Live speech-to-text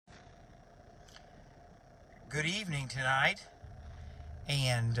Good evening tonight,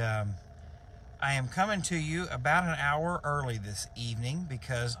 and I am coming to you about an hour early this evening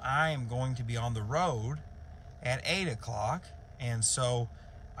because I am going to be on the road at 8 o'clock, and so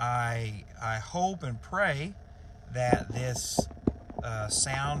I hope and pray that this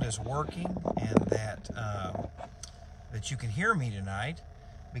sound is working and that you can hear me tonight,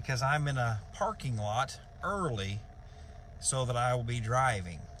 because I'm in a parking lot early so that I will be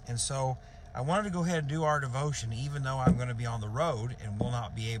driving. And so I wanted to go ahead and do our devotion even though I'm going to be on the road and will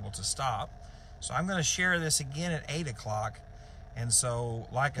not be able to stop. So I'm going to share this again at 8 o'clock. And so,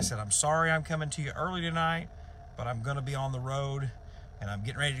 like I said, I'm sorry I'm coming to you early tonight, but I'm going to be on the road, and I'm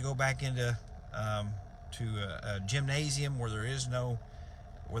getting ready to go back into a gymnasium where there is no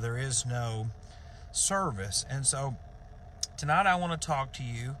service. And so tonight I want to talk to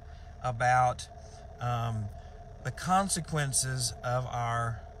you about the consequences of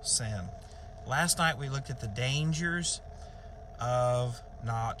our sin. Last night we looked at the dangers of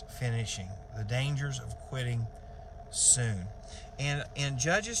not finishing, the dangers of quitting soon. And in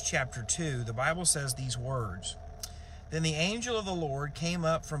Judges chapter 2, the Bible says these words: "Then the angel of the Lord came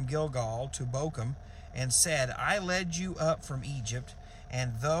up from Gilgal to Bochum and said, I led you up from Egypt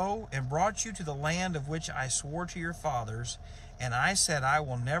and brought you to the land of which I swore to your fathers, and I said, I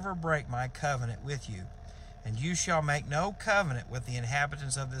will never break my covenant with you. And you shall make no covenant with the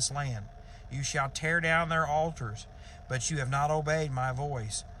inhabitants of this land. You shall tear down their altars, but you have not obeyed my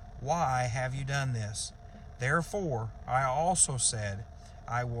voice. Why have you done this? Therefore I also said,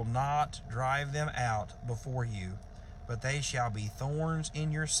 I will not drive them out before you, but they shall be thorns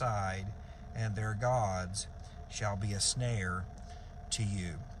in your side, and their gods shall be a snare to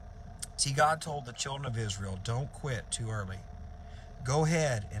you." See, God told the children of Israel, don't quit too early. Go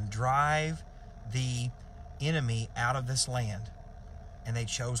ahead and drive the enemy out of this land. And they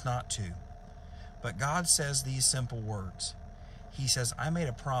chose not to. But God says these simple words. He says, I made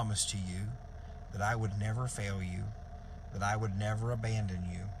a promise to you that I would never fail you, that I would never abandon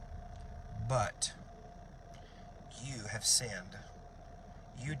you. But you have sinned.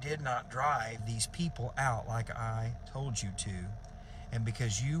 You did not drive these people out like I told you to. And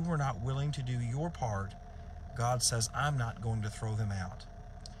because you were not willing to do your part, God says, I'm not going to throw them out.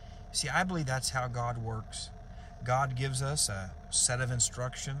 See, I believe that's how God works. God gives us a set of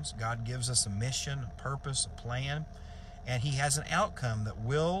instructions. God gives us a mission, a purpose, a plan. And He has an outcome that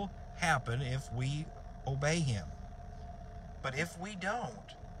will happen if we obey Him. But if we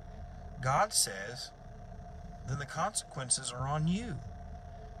don't, God says, then the consequences are on you.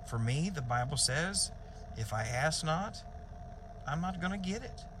 For me, the Bible says, if I ask not, I'm not going to get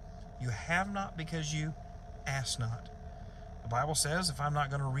it. You have not because you ask not. The Bible says if I'm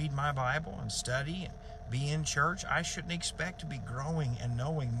not going to read my Bible and study and be in church, I shouldn't expect to be growing and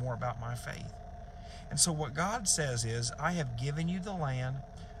knowing more about my faith. And so what God says is, I have given you the land.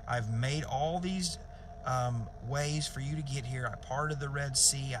 I've made all these ways for you to get here. I parted the Red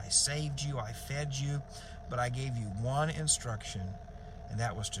Sea. I saved you. I fed you. But I gave you one instruction, and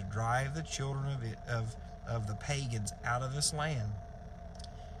that was to drive the children of the pagans out of this land.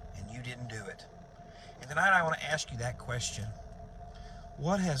 And you didn't do it. And tonight I want to ask you that question.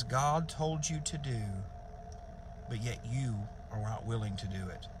 What has God told you to do, but yet you are not willing to do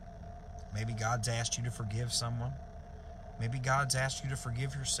it? Maybe God's asked you to forgive someone. Maybe God's asked you to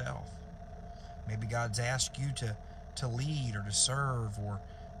forgive yourself. Maybe God's asked you to lead or to serve or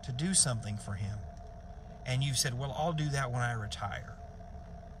to do something for Him. And you've said, well, I'll do that when I retire.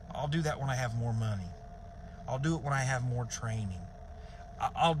 I'll do that when I have more money. I'll do it when I have more training.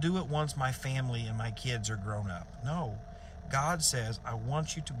 I'll do it once my family and my kids are grown up. No. God says, I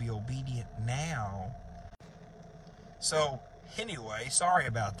want you to be obedient now. So, anyway, sorry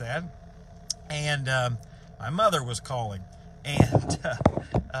about that. And my mother was calling. And,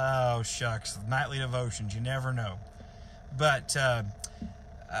 oh, shucks, nightly devotions, you never know. But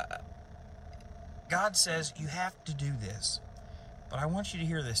God says, you have to do this. But I want you to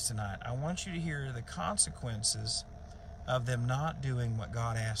hear this tonight. I want you to hear the consequences of them not doing what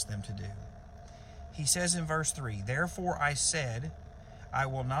God asked them to do. He says in verse 3, Therefore I said, I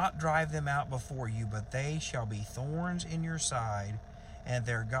will not drive them out before you, but they shall be thorns in your side, and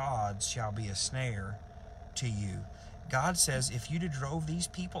their gods shall be a snare to you. God says, if you'd have drove these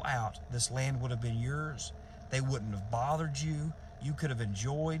people out, this land would have been yours. They wouldn't have bothered you. You could have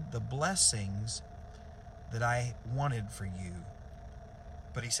enjoyed the blessings that I wanted for you.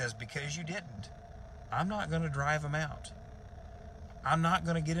 But He says, because you didn't, I'm not going to drive them out. I'm not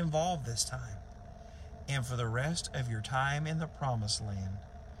going to get involved this time. And for the rest of your time in the promised land,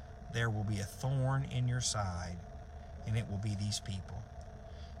 there will be a thorn in your side, and it will be these people.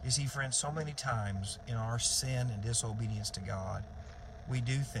 You see, friends, so many times in our sin and disobedience to God, we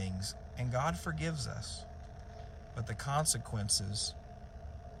do things and God forgives us, but the consequences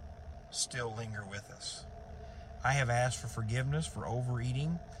still linger with us. I have asked for forgiveness for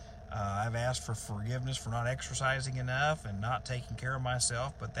overeating. I've asked for forgiveness for not exercising enough and not taking care of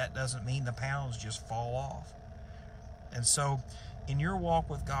myself, but that doesn't mean the pounds just fall off. And so in your walk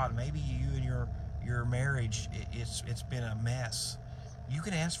with God, maybe you and your marriage, it's been a mess. You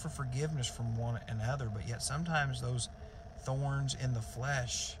can ask for forgiveness from one another, but yet sometimes those thorns in the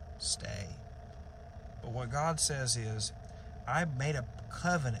flesh stay. But what God says is, I've made a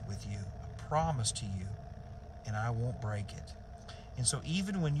covenant with you, a promise to you, and I won't break it. And so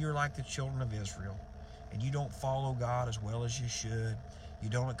even when you're like the children of Israel, and you don't follow God as well as you should, you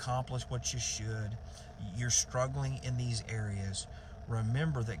don't accomplish what you should, you're struggling in these areas,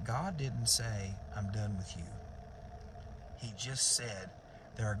 remember that God didn't say, I'm done with you. He just said,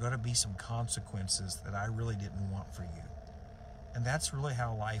 there are going to be some consequences that I really didn't want for you. And that's really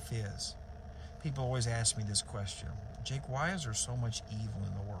how life is. People always ask me this question, Jake, why is there so much evil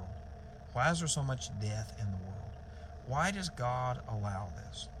in the world? Why is there so much death in the world? Why does God allow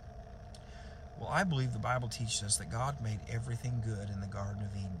this? Well, I believe the Bible teaches us that God made everything good in the Garden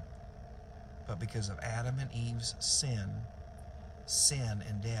of Eden. But because of Adam and Eve's sin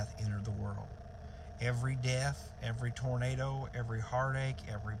and death entered the world. Every death, every tornado, every heartache,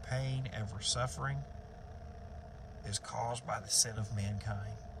 every pain, every suffering is caused by the sin of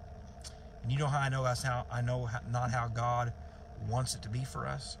mankind. And you know how I know not how God wants it to be for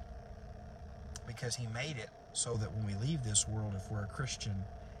us? Because He made it so that when we leave this world, if we're a Christian,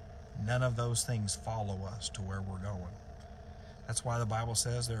 none of those things follow us to where we're going. That's why the Bible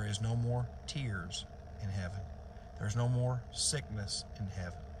says there is no more tears in heaven. There's no more sickness in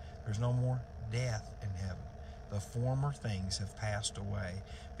heaven. There's no more death in heaven. The former things have passed away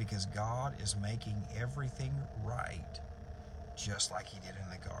because God is making everything right, just like He did in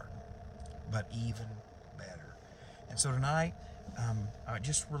the garden, but even better. And so tonight, I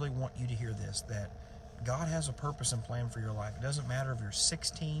just really want you to hear this, that God has a purpose and plan for your life. It doesn't matter if you're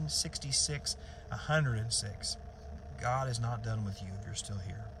 16, 66, 106. God is not done with you if you're still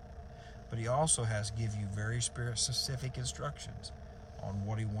here. But He also has to give you very specific instructions on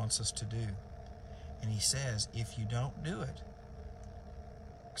what He wants us to do. And He says, if you don't do it,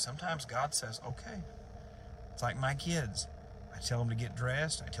 sometimes God says, okay. It's like my kids. I tell them to get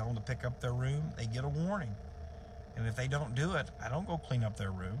dressed. I tell them to pick up their room. They get a warning. And if they don't do it, I don't go clean up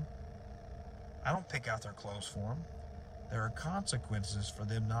their room. I don't pick out their clothes for them. There are consequences for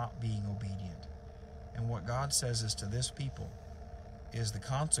them not being obedient. And what God says is to this people is the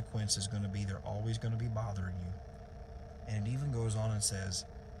consequence is going to be they're always going to be bothering you. And it even goes on and says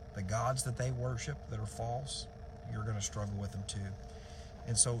the gods that they worship that are false, you're going to struggle with them too.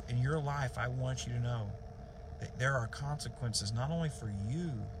 And so in your life, I want you to know that there are consequences not only for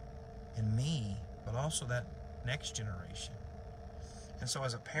you and me, but also that next generation. And so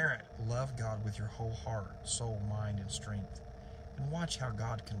as a parent, love God with your whole heart, soul, mind, and strength. And watch how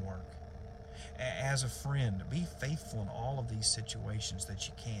God can work. As a friend, be faithful in all of these situations that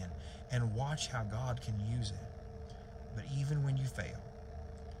you can, and watch how God can use it. But even when you fail,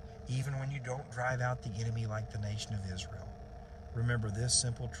 even when you don't drive out the enemy like the nation of Israel, remember this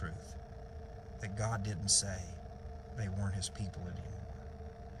simple truth, that God didn't say they weren't His people anymore.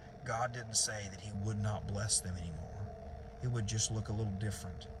 God didn't say that He would not bless them anymore. It would just look a little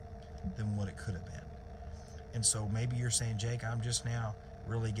different than what it could have been. And so maybe you're saying, Jake, I'm just now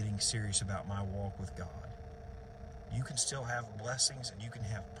really getting serious about my walk with God. You can still have blessings, and you can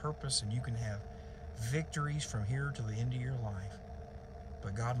have purpose, and you can have victories from here to the end of your life.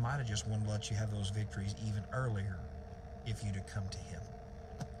 But God might have just wanted to let you have those victories even earlier if you'd have come to Him.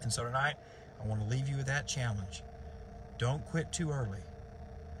 And so tonight, I want to leave you with that challenge. Don't quit too early,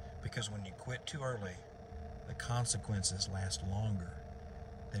 because when you quit too early, the consequences last longer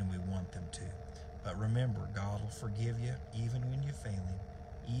than we want them to. But remember, God will forgive you even when you're failing,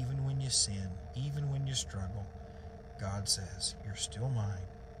 even when you sin, even when you struggle. God says, you're still mine.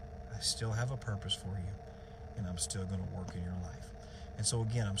 I still have a purpose for you, and I'm still going to work in your life. And so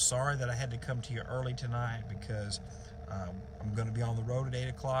again, I'm sorry that I had to come to you early tonight because I'm going to be on the road at 8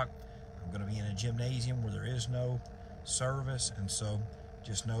 o'clock. I'm going to be in a gymnasium where there is no service. And so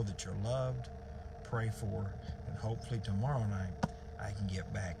just know that you're loved, pray for, and hopefully tomorrow night I can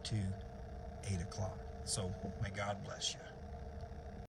get back to 8 o'clock. So may God bless you.